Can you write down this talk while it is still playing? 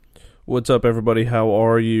What's up, everybody? How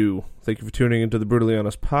are you? Thank you for tuning into the Brutally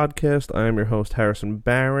Honest podcast. I am your host, Harrison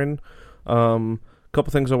Barron.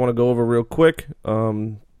 Couple things I want to go over real quick.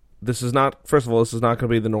 This is not going to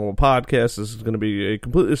be the normal podcast. This is going to be a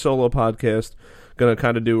completely solo podcast. Going to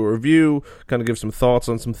kind of do a review, kind of give some thoughts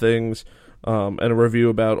on some things, and a review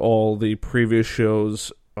about all the previous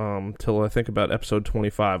shows till I think about episode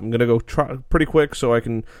 25. I'm going to go pretty quick so I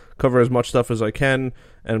can cover as much stuff as I can,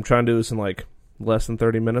 and I'm trying to do this in like less than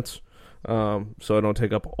 30 minutes. So I don't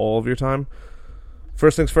take up all of your time.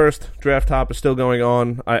 First things first, Draft Top is still going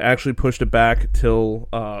on. I actually pushed it back till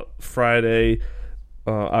Friday,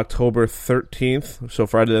 October 13th. So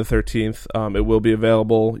Friday the 13th, it will be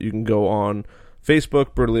available. You can go on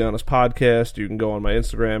Facebook, Brutally Honest Podcast. You can go on my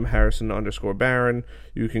Instagram, Harrison_Barron.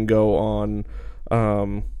 You can go on,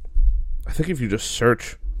 I think if you just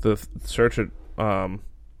search it,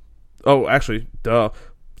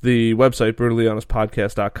 the website,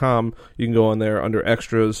 brutallyhonestpodcast.com, you can go on there under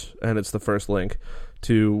extras, and it's the first link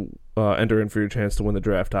to enter in for your chance to win the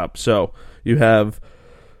Draft Top. So you have,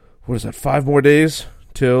 5 more days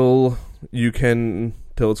till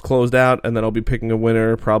it's closed out, and then I'll be picking a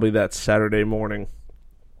winner probably that Saturday morning.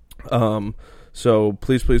 So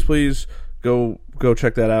please go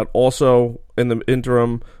check that out. Also, in the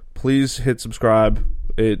interim, please hit subscribe.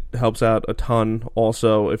 It helps out a ton.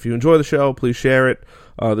 Also, if you enjoy the show, please share it.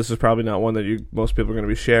 This is probably not one that most people are going to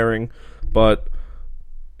be sharing, but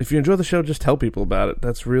if you enjoy the show, just tell people about it.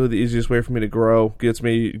 That's really the easiest way for me to grow. Gets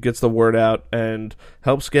the word out and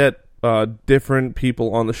helps get different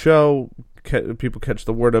people on the show. People catch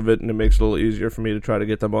the word of it, and it makes it a little easier for me to try to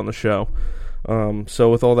get them on the show.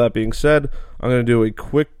 So with all that being said, I'm going to do a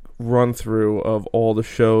quick run through of all the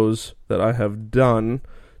shows that I have done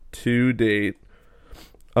to date.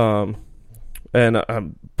 And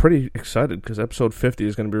I'm pretty excited because episode 50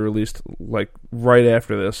 is going to be released like right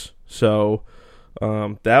after this. So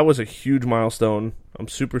that was a huge milestone. I'm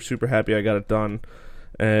super, super happy I got it done,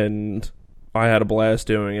 and I had a blast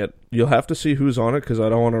doing it. You'll have to see who's on it because I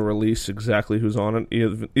don't want to release exactly who's on it.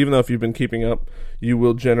 Even though if you've been keeping up, you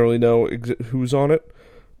will generally know who's on it.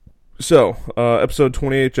 So, episode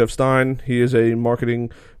 28, Jeff Stein. He is a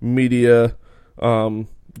marketing media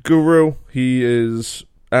guru. He is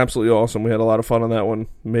absolutely awesome. We had a lot of fun on that one.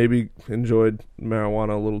 Maybe enjoyed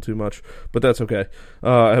marijuana a little too much, but that's okay.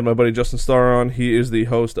 I had my buddy Justin Starr on. He is the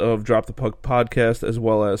host of Drop the Puck podcast, as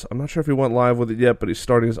well as, I'm not sure if he went live with it yet, but he's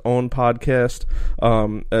starting his own podcast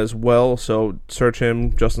as well. So search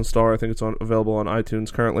him, Justin Starr. I think it's available on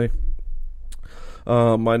iTunes currently.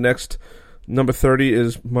 My next number 30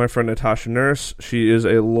 is my friend Natasha Nurse. She is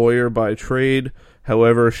a lawyer by trade.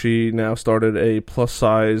 However, she now started a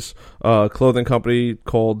plus-size clothing company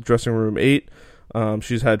called Dressing Room 8.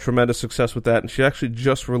 She's had tremendous success with that, and she actually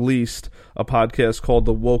just released a podcast called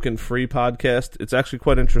the Woken Free Podcast. It's actually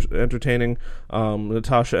quite entertaining.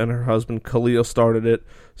 Natasha and her husband Khalil started it,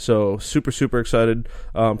 so super, super excited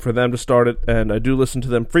for them to start it, and I do listen to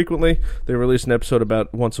them frequently. They release an episode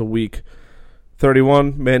about once a week.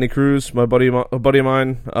 31, Manny Cruz, a buddy of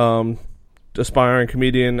mine, aspiring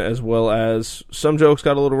comedian, as well as some jokes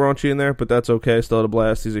got a little raunchy in there, but that's okay. Still had a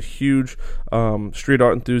blast. He's a huge street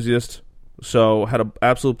art enthusiast, so had an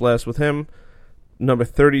absolute blast with him. Number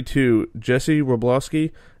 32, Jesse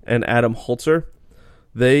Roblowski and Adam Holzer.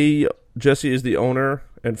 Jesse is the owner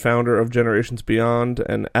and founder of Generations Beyond,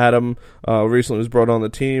 and Adam recently was brought on the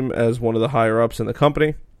team as one of the higher ups in the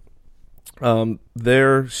company.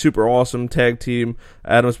 They're super awesome tag team.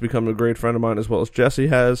 Adam's become a great friend of mine, as well as Jesse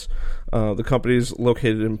has. The company's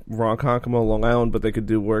located in Ronkonkoma, Long Island, but they could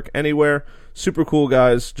do work anywhere. Super cool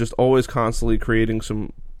guys, just always constantly creating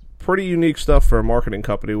some pretty unique stuff for a marketing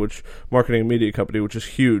and media company, which is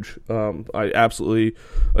huge. I absolutely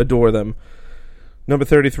adore them. Number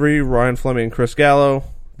 33, Ryan Fleming and Chris Gallo.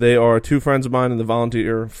 They are two friends of mine in the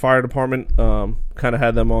volunteer fire department. Kind of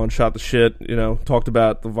had them on, shot the shit, talked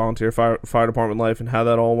about the volunteer fire department life and how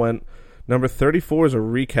that all went. Number 34 is a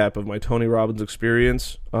recap of my Tony Robbins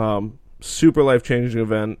experience. Super life-changing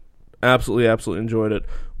event. Absolutely, absolutely enjoyed it.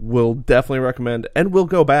 Will definitely recommend, and will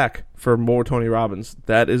go back for more Tony Robbins.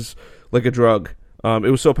 That is like a drug.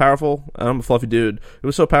 It was so powerful. I'm a fluffy dude. It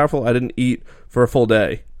was so powerful I didn't eat for a full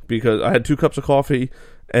day because I had 2 cups of coffee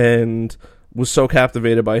and was so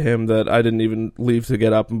captivated by him that I didn't even leave to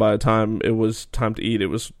get up, and by the time it was time to eat, it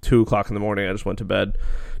was 2 o'clock in the morning. I just went to bed.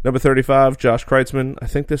 Number 35, Josh Kreitzman. I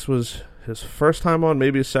think this was his first time on,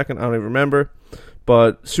 maybe his second, I don't even remember,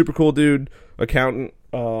 but super cool dude, accountant,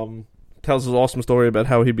 tells his awesome story about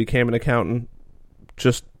how he became an accountant.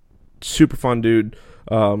 Just super fun dude.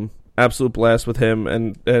 Absolute blast with him,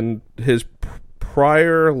 and his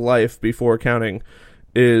prior life before accounting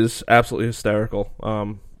is absolutely hysterical.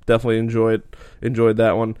 Definitely enjoyed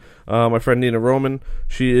that one. My friend Nina Roman,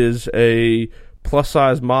 she is a plus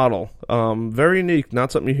size model. Very unique,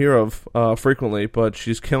 not something you hear of frequently, but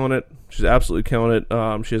she's killing it. She's absolutely killing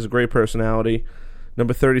it. She has a great personality.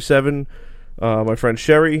 Number 37, my friend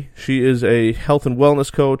Sherry. She is a health and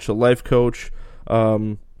wellness coach, a life coach.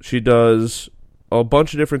 She does a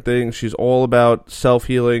bunch of different things. She's all about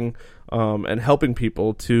self-healing and helping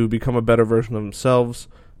people to become a better version of themselves.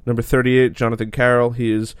 Number 38, Jonathan Carroll.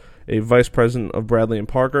 He is a vice president of Bradley and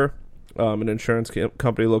Parker, an insurance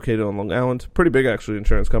company located on Long Island. Pretty big, actually,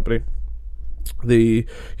 insurance company. He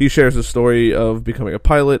shares the story of becoming a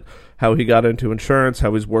pilot, how he got into insurance,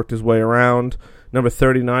 how he's worked his way around. Number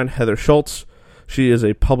 39, Heather Schultz. She is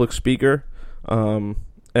a public speaker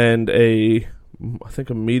and I think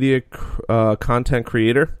a media content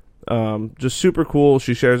creator. Just super cool.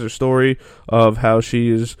 She shares her story of how she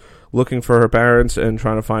is looking for her parents and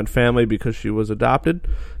trying to find family because she was adopted.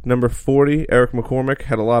 Number 40, Eric McCormick.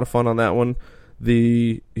 Had a lot of fun on that one.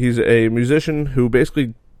 He's a musician who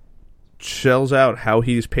basically shells out how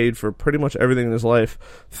he's paid for pretty much everything in his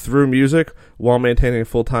life through music while maintaining a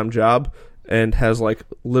full-time job and has like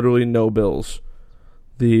literally no bills.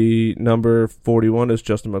 The number 41 is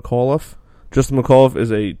Justin McAuliffe. Justin McAuliffe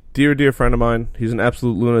is a dear friend of mine. He's an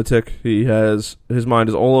absolute lunatic. His mind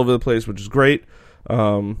is all over the place, which is great.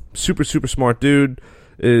 Super smart dude.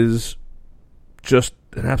 Is just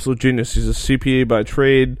an absolute genius. He's a CPA by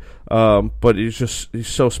trade, but he's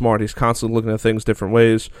so smart. He's constantly looking at things different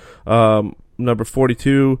ways. Number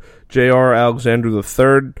 42, J.R. Alexander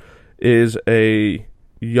III is a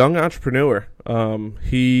young entrepreneur.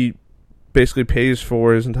 He basically pays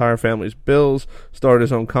for his entire family's bills, started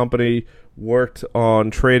his own company, worked on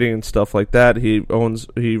trading and stuff like that. He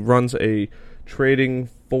runs a trading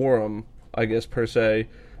forum, I guess, per se,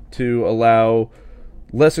 to allow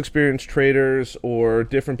less experienced traders or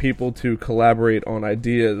different people to collaborate on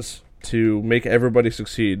ideas to make everybody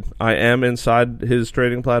succeed. I am inside his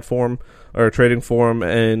trading platform or trading forum,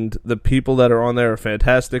 and the people that are on there are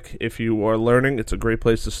fantastic. If you are learning, it's a great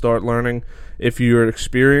place to start learning. If you're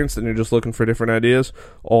experienced and you're just looking for different ideas,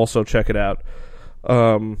 also check it out.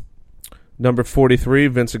 Number 43,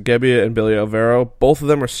 Vincent Gebbia and Billy Alvaro. Both of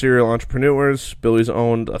them are serial entrepreneurs. Billy's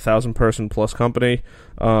owned a 1,000-person plus company.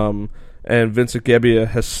 And Vincent Gebbia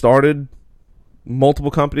has started multiple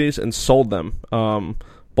companies and sold them.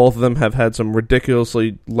 Both of them have had some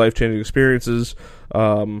ridiculously life-changing experiences.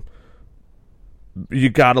 You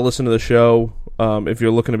got to listen to the show if you're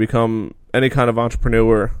looking to become any kind of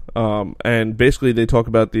entrepreneur. And basically they talk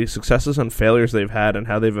about the successes and failures they've had and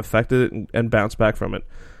how they've affected it and bounced back from it.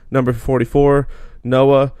 Number 44,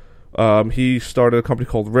 Noah. He started a company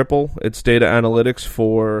called Ripple. It's data analytics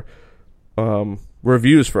for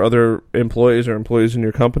reviews for other employees or employees in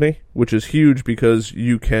your company, which is huge because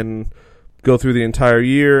you can go through the entire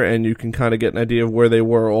year and you can kind of get an idea of where they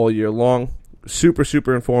were all year long.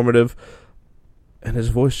 Super informative. And his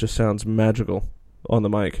voice just sounds magical on the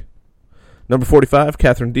mic. Number 45,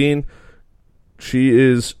 Catherine Dean. She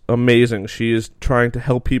is amazing. She is trying to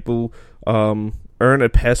help people earn a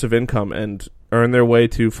passive income and earn their way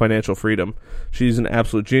to financial freedom. She's an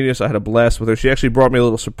absolute genius. I had a blast with her. She actually brought me a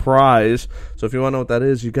little surprise. So if you want to know what that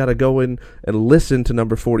is, you got to go in and listen to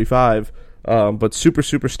number 45. But super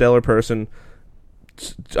stellar person.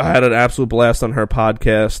 I had an absolute blast on her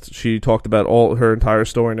podcast. She talked about all her entire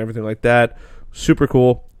story and everything like that. Super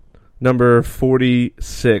cool. Number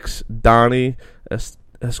 46, Donnie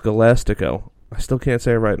Escalastico. I still can't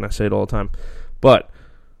say it right, and I say it all the time. But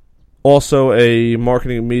also a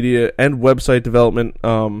marketing, media, and website development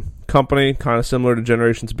company, kind of similar to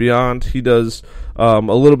Generations Beyond. He does a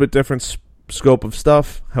little bit different scope of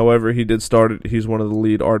stuff. However, he did start it. He's one of the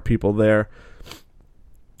lead art people there.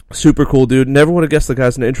 Super cool dude. Never would have guessed the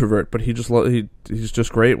guy's an introvert, but he's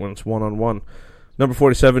just great when it's one-on-one. Number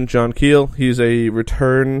 47, John Keel. He's a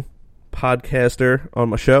return podcaster on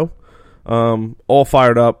my show. All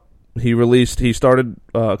fired up. He started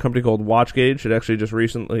a company called WatchGauge. It actually just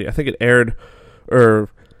recently, I think it aired or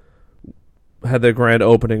had their grand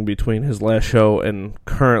opening between his last show and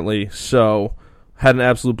currently. So had an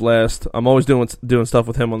absolute blast. I'm always doing stuff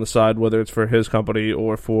with him on the side, whether it's for his company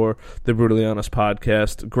or for the Brutally Honest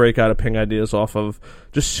podcast. Great guy to ping ideas off of.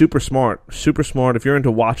 Just super smart. If you're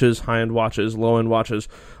into watches, high-end watches, low-end watches,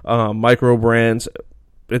 micro brands,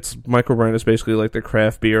 micro brand is basically like the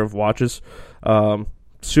craft beer of watches.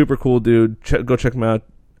 Super cool dude. Go check him out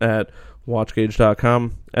at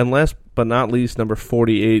watchgauge.com. And last but not least, number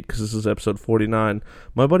 48, because this is episode 49,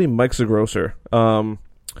 my buddy Mike Zagrosser.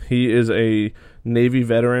 He is a Navy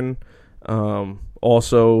veteran,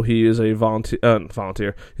 Also, he is a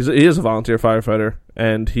volunteer. He is a volunteer firefighter,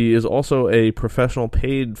 and he is also a professional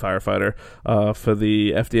paid firefighter for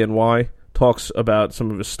the FDNY. Talks about some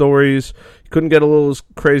of his stories. He couldn't get a little as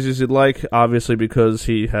crazy as he'd like, obviously, because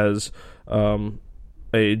he has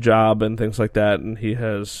a job and things like that, and he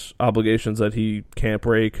has obligations that he can't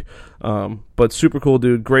break. But super cool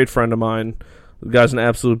dude, great friend of mine. The guy's an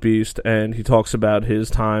absolute beast, and he talks about his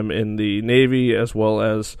time in the Navy as well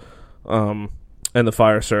as and the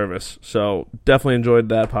fire service. So definitely enjoyed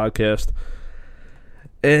that podcast.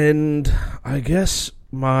 And I guess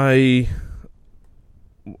wow,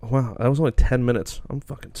 that was only 10 minutes. I'm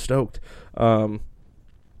fucking stoked.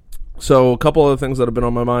 So a couple other things that have been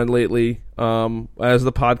on my mind lately. As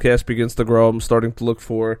the podcast begins to grow, I'm starting to look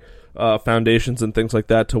for foundations and things like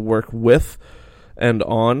that to work with and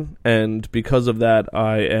on. And because of that,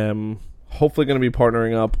 I am hopefully going to be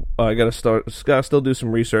partnering up. I got to still do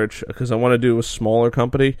some research because I want to do a smaller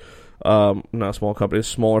company. Not a small company, a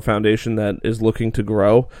smaller foundation that is looking to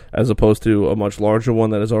grow as opposed to a much larger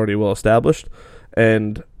one that is already well established,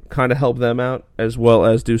 and kind of help them out as well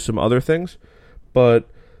as do some other things. But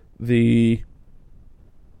that's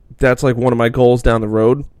like one of my goals down the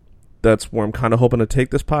road. That's where I'm kind of hoping to take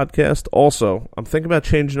this podcast. Also, I'm thinking about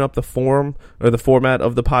changing up the format of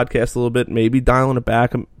the podcast a little bit, maybe dialing it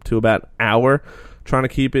back to about an hour, trying to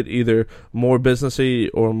keep it either more businessy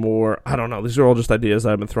or more, I don't know. These are all just ideas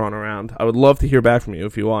that I've been throwing around. I would love to hear back from you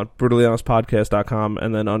if you want. brutallyhonestpodcast.com,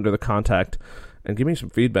 and then under the contact, and give me some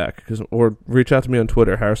feedback, or reach out to me on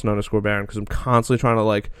Twitter, Harrison_Barron, because I'm constantly trying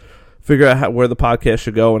to figure out where the podcast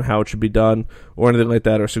should go and how it should be done, or anything like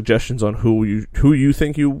that, or suggestions on who you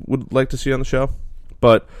think you would like to see on the show.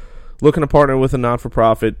 But looking to partner with a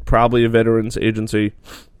not-for-profit, probably a veterans agency,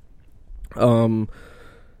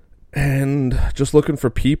 and just looking for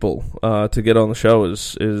people to get on the show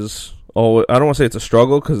is I don't want to say it's a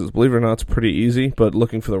struggle, because believe it or not, it's pretty easy, but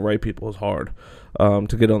looking for the right people is hard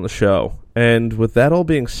to get on the show. And with that all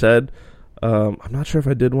being said, I'm not sure if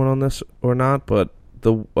I did one on this or not, but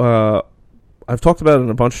I've talked about it in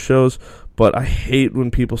a bunch of shows, but I hate when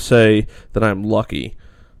people say that I'm lucky,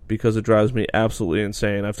 because it drives me absolutely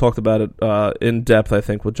insane. I've talked about it in depth, I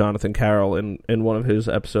think, with Jonathan Carroll in one of his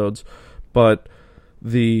episodes, but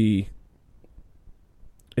it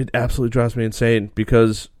absolutely drives me insane,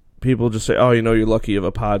 because people just say, oh, you're lucky you have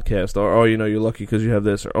a podcast, or oh, you're lucky because you have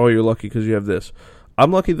this, or oh, you're lucky because you have this.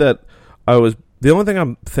 I'm lucky that the only thing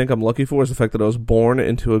I think I'm lucky for is the fact that I was born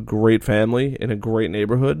into a great family in a great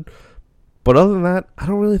neighborhood. But other than that, I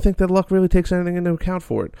don't really think that luck really takes anything into account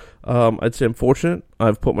for it. I'd say I'm fortunate.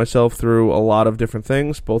 I've put myself through a lot of different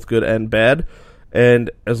things, both good and bad. And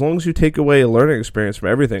as long as you take away a learning experience from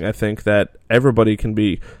everything, I think that everybody can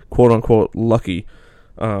be quote-unquote lucky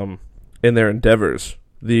in their endeavors.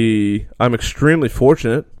 I'm extremely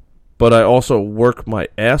fortunate, but I also work my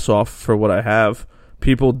ass off for what I have.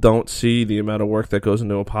 People don't see the amount of work that goes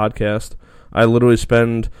into a podcast. I literally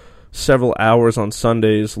spend several hours on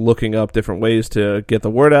Sundays looking up different ways to get the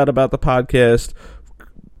word out about the podcast.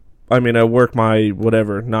 I mean, I work my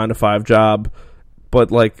 9-to-5 job, but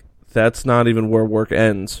that's not even where work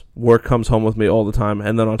ends. Work comes home with me all the time,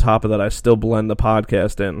 and then on top of that, I still blend the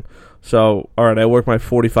podcast in. So, all right, I work my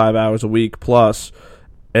 45 hours a week plus,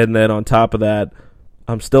 and then on top of that,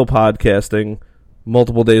 I'm still podcasting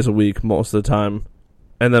multiple days a week most of the time.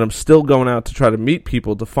 And then I'm still going out to try to meet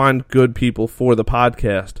people, to find good people for the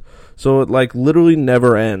podcast. So it literally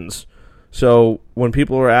never ends. So when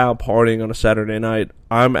people are out partying on a Saturday night,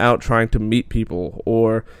 I'm out trying to meet people.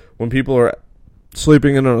 Or when people are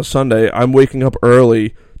sleeping in on a Sunday, I'm waking up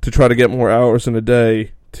early to try to get more hours in a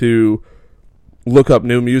day to look up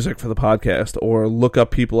new music for the podcast, or look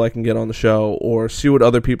up people I can get on the show, or see what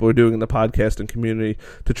other people are doing in the podcasting community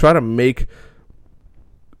to try to make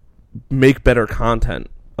better content.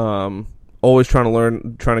 Always trying to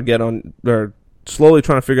learn, trying to get on, or slowly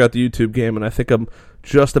trying to figure out the YouTube game, and I think I'm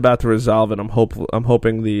just about to resolve it. I'm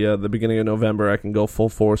hoping the beginning of November I can go full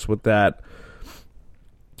force with that.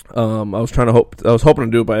 I was hoping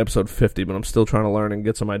to do it by episode 50, but I'm still trying to learn and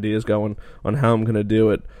get some ideas going on how I'm going to do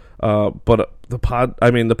it. But the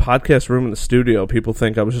podcast room in the studio, people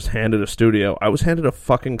think I was just handed a studio. I was handed a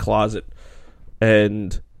fucking closet,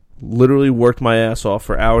 and literally worked my ass off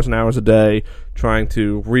for hours and hours a day trying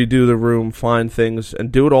to redo the room, find things,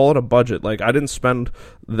 and do it all at a budget. I didn't spend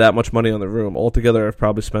that much money on the room. Altogether, I've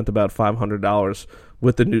probably spent about $500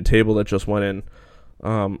 with the new table that just went in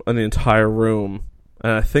on the entire room.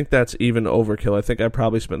 And I think that's even overkill. I think I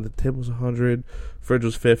probably spent, the table was $100, fridge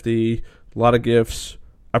was $50, a lot of gifts.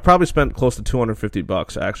 I probably spent close to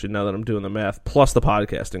 $250 actually, now that I'm doing the math, plus the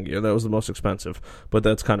podcasting gear. That was the most expensive, but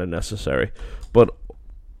that's kind of necessary. But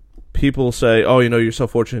people say, oh, you're so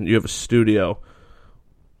fortunate you have a studio.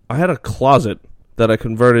 I had a closet that I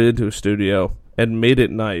converted into a studio and made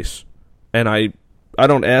it nice. And I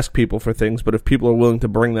don't ask people for things, but if people are willing to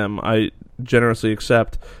bring them, I generously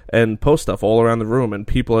accept and post stuff all around the room. And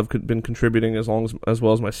people have been contributing as well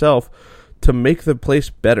as myself to make the place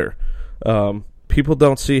better. People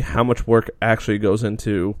don't see how much work actually goes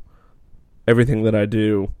into everything that I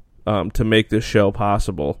do to make this show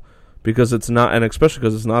possible, because it's not, and especially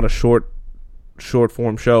because it's not a short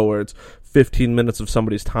form show where it's 15 minutes of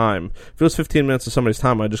somebody's time. If it was 15 minutes of somebody's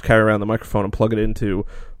time, I'd just carry around the microphone and plug it into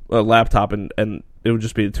a laptop, and it would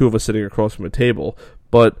just be the two of us sitting across from a table.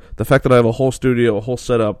 But the fact that I have a whole studio, a whole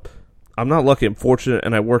setup, I'm not lucky, I'm fortunate,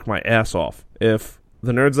 and I work my ass off. If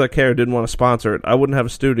the Nerds That Care didn't want to sponsor it, I wouldn't have a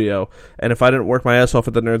studio, and if I didn't work my ass off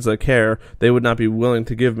at the Nerds That Care, they would not be willing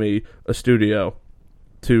to give me a studio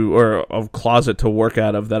or a closet to work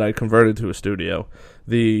out of that I converted to a studio.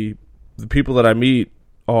 The people that I meet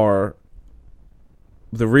are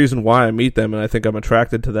the reason why I meet them, and I think I'm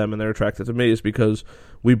attracted to them and they're attracted to me, is because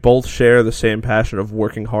we both share the same passion of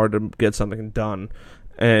working hard to get something done.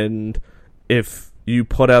 And if you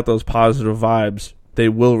put out those positive vibes, they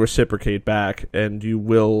will reciprocate back, and you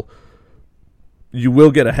will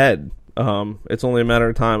get ahead. It's only a matter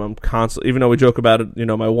of time. I'm constantly, even though we joke about it,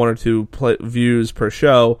 my 1 or 2 views per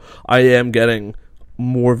show, I am getting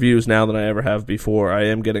more views now than I ever have before. I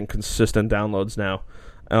am getting consistent downloads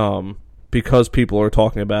now. Because people are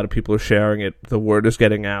talking about it, people are sharing it, the word is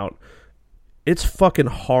getting out. It's fucking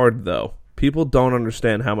hard, though. People don't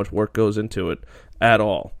understand how much work goes into it at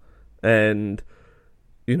all. And,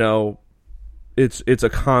 it's a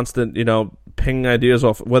constant, pinging ideas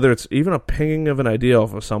off, whether it's even a pinging of an idea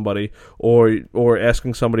off of somebody, or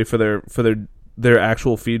asking somebody for their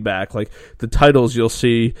actual feedback. Like, the titles you'll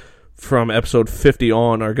see from episode 50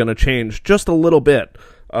 on are going to change just a little bit.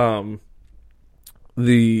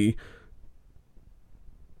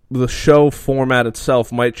 The show format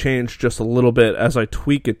itself might change just a little bit as I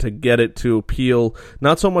tweak it to get it to appeal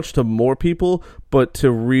not so much to more people, but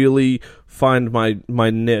to really find my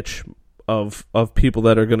niche of people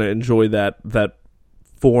that are going to enjoy that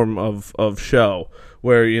form of show.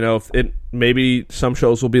 Where maybe some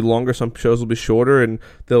shows will be longer, some shows will be shorter, and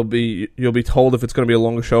you'll be told if it's going to be a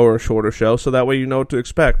longer show or a shorter show, so that way you know what to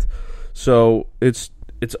expect. So it's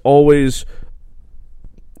always,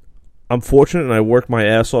 I'm fortunate and I work my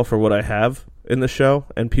ass off for what I have in the show,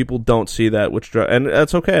 and people don't see that, and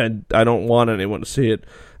that's okay. I don't want anyone to see it,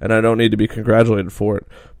 and I don't need to be congratulated for it.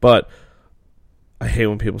 But I hate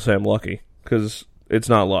when people say I'm lucky, because it's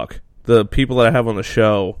not luck. The people that I have on the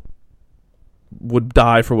show would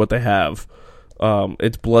die for what they have.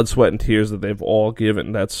 It's blood, sweat, and tears that they've all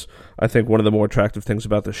given. That's, I think, one of the more attractive things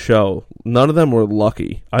about the show. None of them were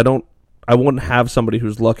lucky. I wouldn't have somebody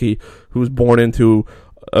who's lucky, who's born into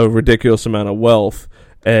a ridiculous amount of wealth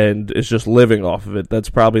and is just living off of it. That's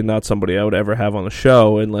probably not somebody I would ever have on the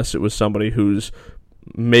show, unless it was somebody who's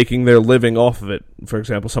making their living off of it. For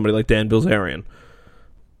example, somebody like Dan Bilzerian,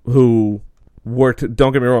 who worked,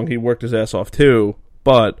 don't get me wrong, he worked his ass off too,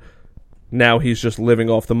 but now he's just living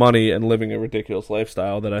off the money and living a ridiculous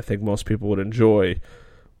lifestyle that I think most people would enjoy.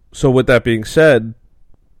 So with that being said,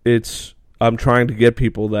 I'm trying to get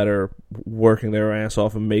people that are working their ass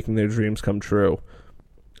off and making their dreams come true.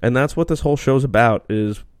 And that's what this whole show's about,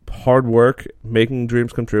 is hard work, making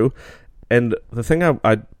dreams come true. And the thing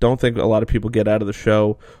I don't think a lot of people get out of the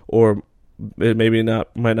show, or it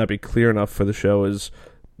might not be clear enough for the show, is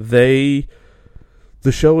the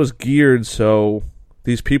show is geared so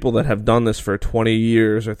these people that have done this for 20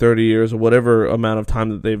 years or 30 years or whatever amount of time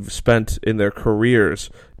that they've spent in their careers,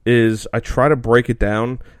 is I try to break it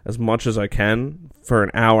down as much as I can for an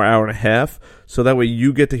hour and a half, so that way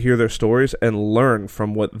you get to hear their stories and learn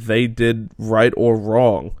from what they did right or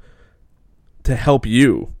wrong to help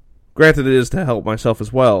you. Granted, it is to help myself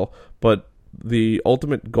as well, but the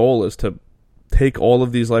ultimate goal is to take all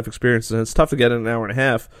of these life experiences, and it's tough to get in an hour and a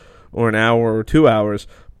half or an hour or 2 hours,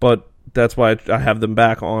 but that's why I have them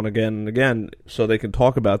back on again and again, so they can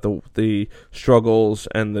talk about the struggles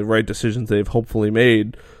and the right decisions they've hopefully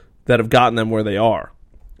made that have gotten them where they are.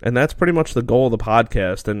 And that's pretty much the goal of the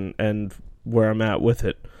podcast and where I'm at with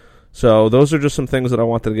it. So those are just some things that I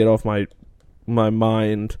wanted to get off my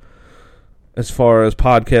mind as far as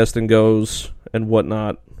podcasting goes and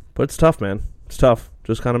whatnot. But it's tough, man. It's tough.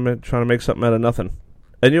 Just kind of trying to make something out of nothing.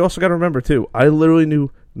 And you also got to remember, too, I literally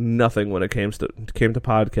knew nothing when it came to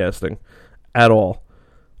podcasting at all.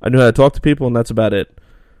 I knew how to talk to people, and that's about it.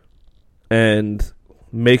 And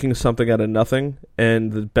making something out of nothing,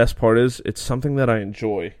 and the best part is it's something that I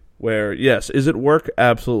enjoy. Where, yes, is it work?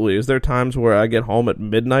 Absolutely. Is there times where I get home at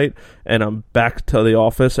midnight and I'm back to the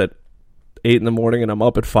office at 8 in the morning and I'm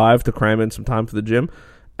up at 5 to cram in some time for the gym?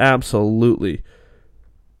 Absolutely.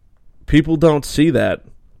 People don't see that,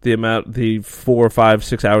 the 4, 5,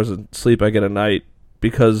 6 hours of sleep I get a night,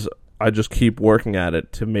 because I just keep working at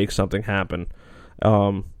it to make something happen.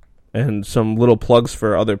 And some little plugs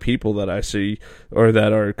for other people that I see, or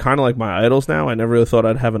that are kind of like my idols now. I never really thought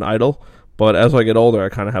I'd have an idol, but as I get older, I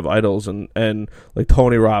kind of have idols, and like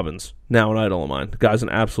Tony Robbins, now an idol of mine. The guy's an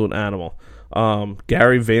absolute animal.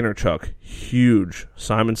 Gary Vaynerchuk, huge.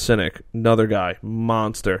 Simon Sinek, another guy,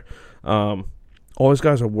 monster. All these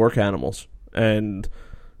guys are work animals, and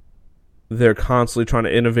they're constantly trying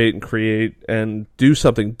to innovate and create and do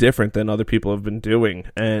something different than other people have been doing,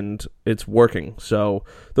 and it's working. So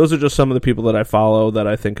those are just some of the people that I follow that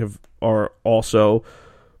I think are also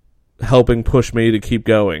helping push me to keep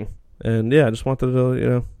going. And yeah, I just wanted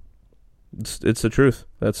to, it's the truth.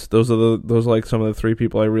 Those are like some of the 3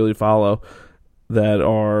 people I really follow that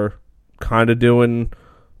are kind of doing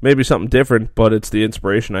maybe something different, but it's the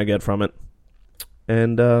inspiration I get from it.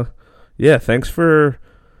 And yeah, thanks for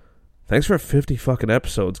 50 fucking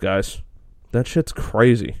episodes, guys. That shit's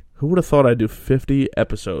crazy. Who would have thought I'd do 50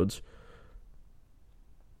 episodes?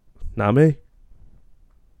 Not me.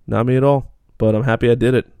 Not me at all. But I'm happy I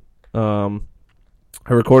did it.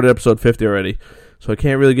 I recorded episode 50 already, so I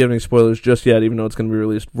can't really give any spoilers just yet, even though it's going to be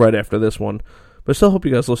released right after this one. But I still hope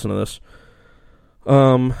you guys listen to this.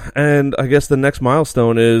 And I guess the next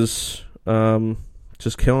milestone is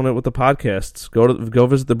just killing it with the podcasts. Go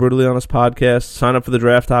visit the Brutally Honest Podcast. Sign up for the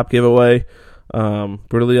Draft Top giveaway.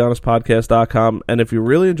 BrutallyHonestPodcast.com. And if you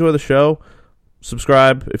really enjoy the show,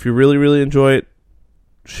 subscribe. If you really, really enjoy it,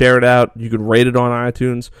 share it out. You can rate it on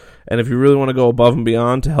iTunes. And if you really want to go above and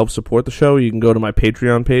beyond to help support the show, you can go to my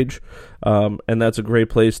Patreon page. And that's a great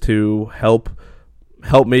place to help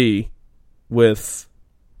me with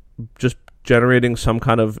just generating some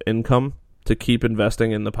kind of income to keep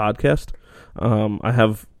investing in the podcast.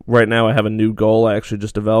 Right now I have a new goal I actually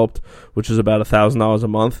just developed, which is about $1,000 a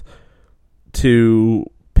month to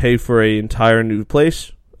pay for an entire new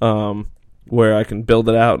place, where I can build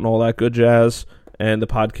it out and all that good jazz, and the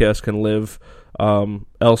podcast can live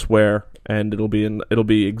elsewhere, and it'll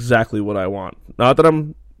be exactly what I want. Not that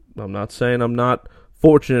I'm not saying I'm not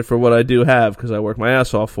fortunate for what I do have, because I work my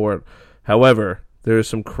ass off for it. However, there's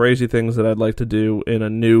some crazy things that I'd like to do in a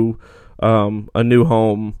new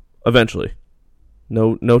home eventually.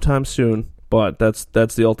 No time soon, but that's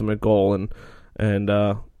the ultimate goal, and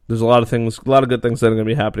there's a lot of good things that are going to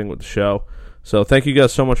be happening with the show. So thank you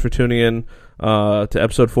guys so much for tuning in to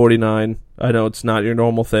episode 49. I know it's not your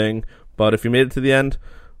normal thing, but if you made it to the end,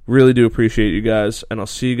 really do appreciate you guys, and I'll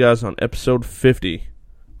see you guys on episode 50.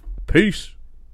 Peace.